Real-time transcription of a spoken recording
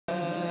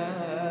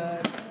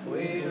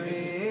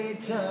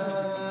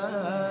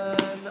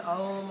return.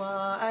 Oh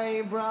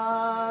my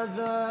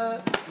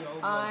brother,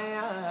 I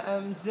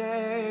am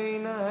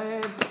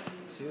Zainab.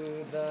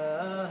 To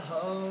the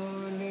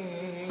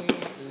holy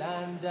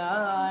land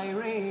I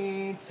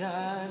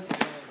return.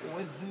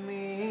 With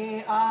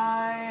me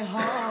I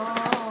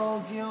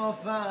hold your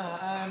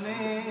family.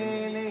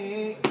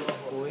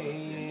 We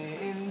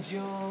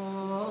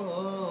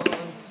endured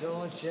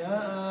torture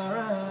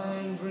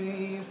and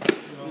grief.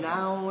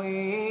 Now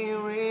we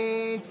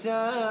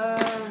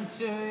return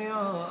to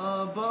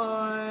your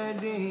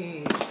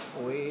body.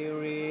 We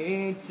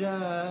return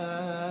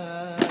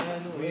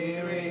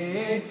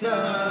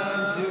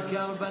to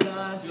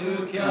Karbala, to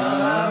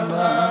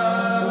Karbala,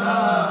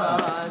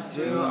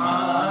 to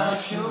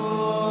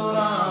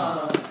Ashura.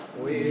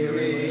 We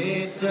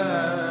return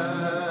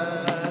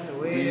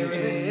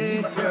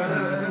to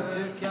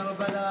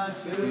Karbala,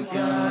 to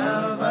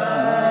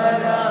Karbala,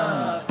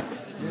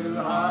 to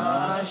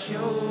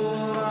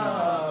Ashura.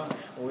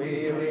 We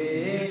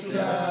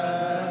return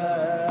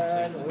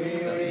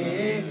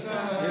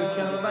to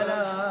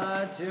Karbala,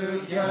 to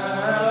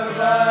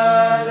Karbala,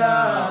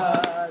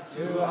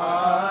 to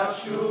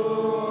Ashura.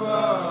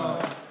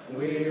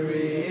 We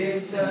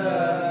return.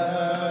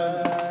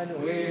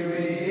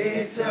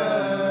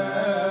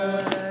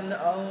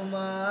 Oh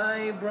my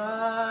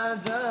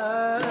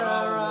brother,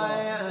 I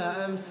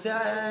am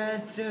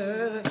sad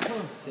to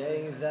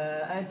say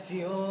that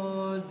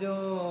your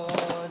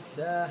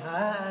daughter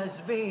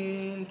has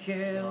been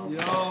killed.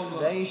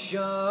 They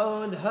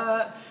showed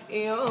her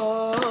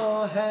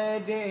your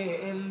head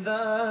in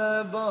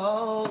the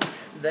bowl.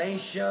 They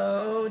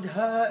showed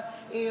her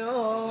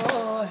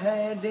your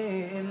head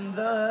in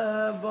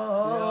the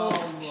bowl.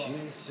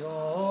 She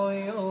saw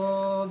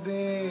your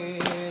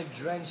beard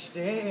drenched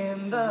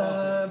in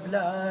the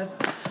blood.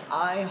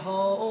 I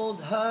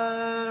hold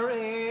her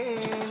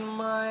in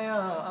my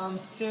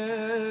arms to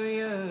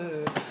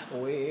you.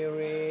 We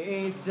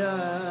return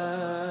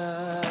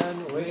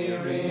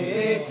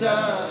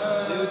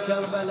to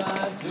Karbala,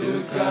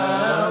 to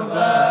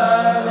Karbala,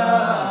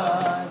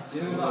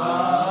 to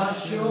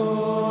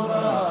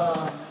Ashura.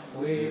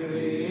 We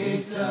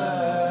return.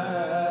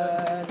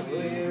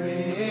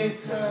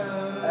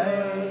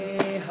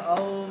 Hey,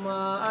 oh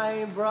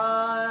my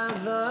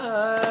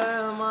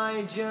brother, my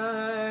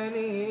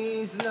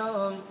journey's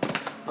long.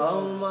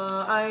 Oh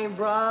my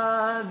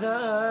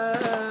brother,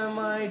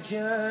 my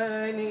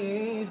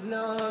journey's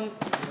long.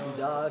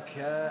 Dark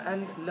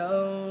and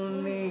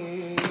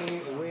lonely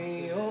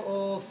we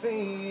all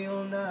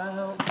feel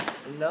now.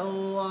 No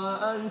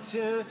one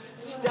to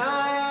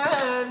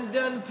stand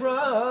and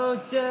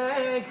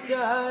protect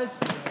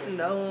us.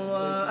 No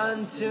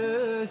one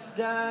to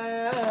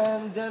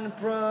stand and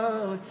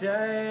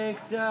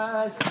protect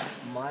us.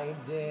 My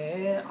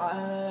dear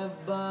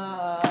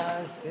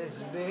Abbas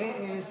is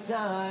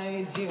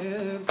beside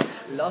you.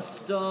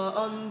 Lost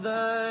on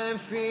the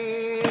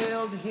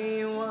field,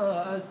 he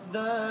was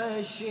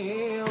the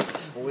shield.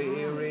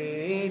 We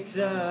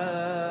return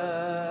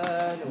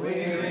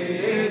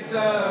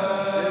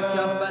to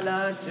Karbala,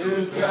 to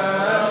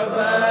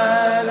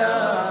Karbala,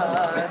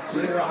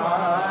 to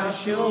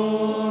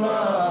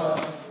Ashura.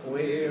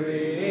 We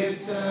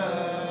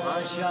return,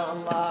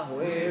 MashaAllah.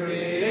 We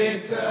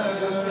return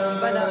to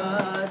Karbala,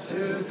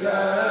 to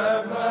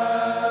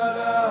Karbala,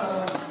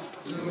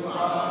 to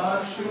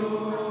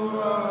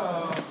Ashura.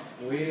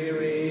 We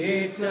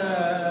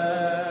return.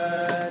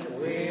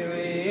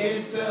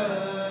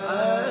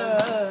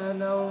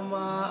 Oh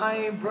my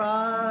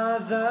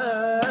brother,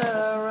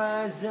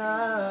 as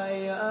I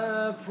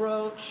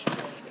approach.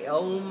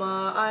 Oh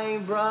my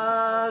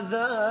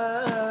brother,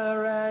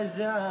 as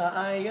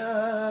I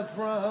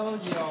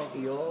approach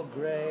your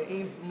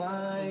grave,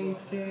 my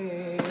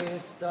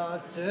tears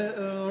start to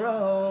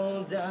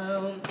roll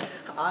down.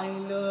 I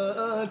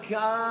look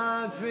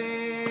up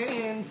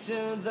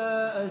into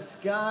the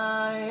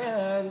sky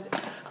and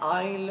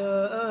I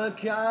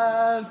look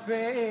up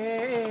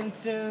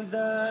into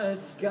the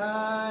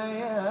sky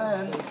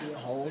and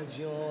hold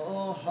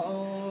your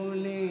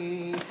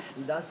holy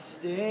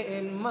dust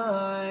in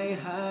my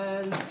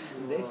hands.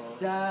 This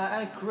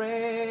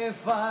sacrifice,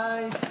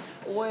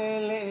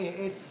 will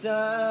it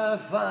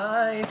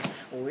suffice?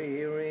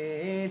 We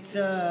return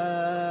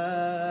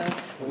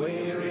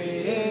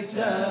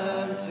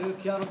to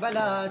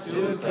Karbala,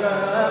 to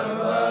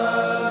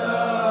Karbala,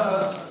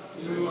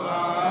 to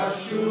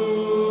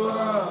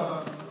Ashura.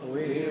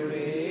 We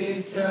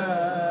return.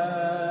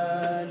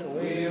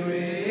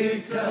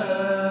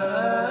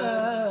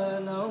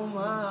 Oh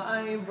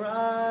my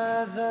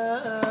brother,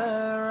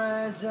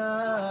 as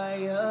I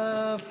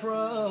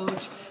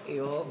approach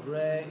your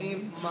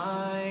grave,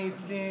 my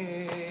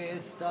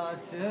tears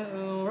start to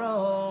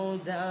roll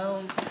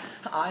down.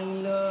 I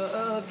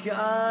look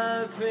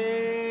up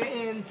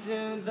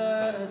into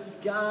the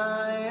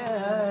sky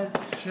and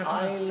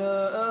I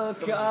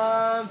look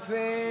up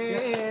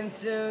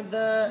into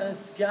the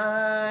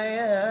sky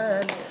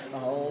and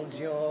hold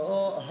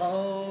your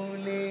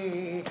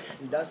holy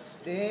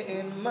dust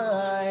in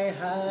my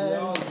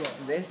hands.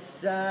 This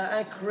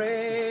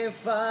sacrifice,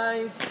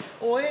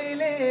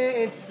 will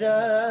it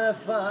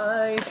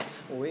suffice?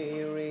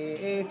 We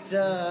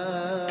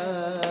return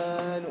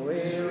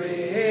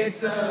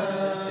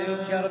to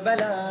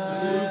Karbala,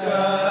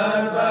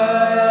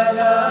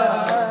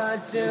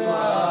 to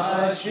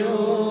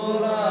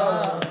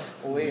Ashura.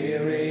 We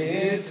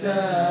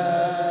return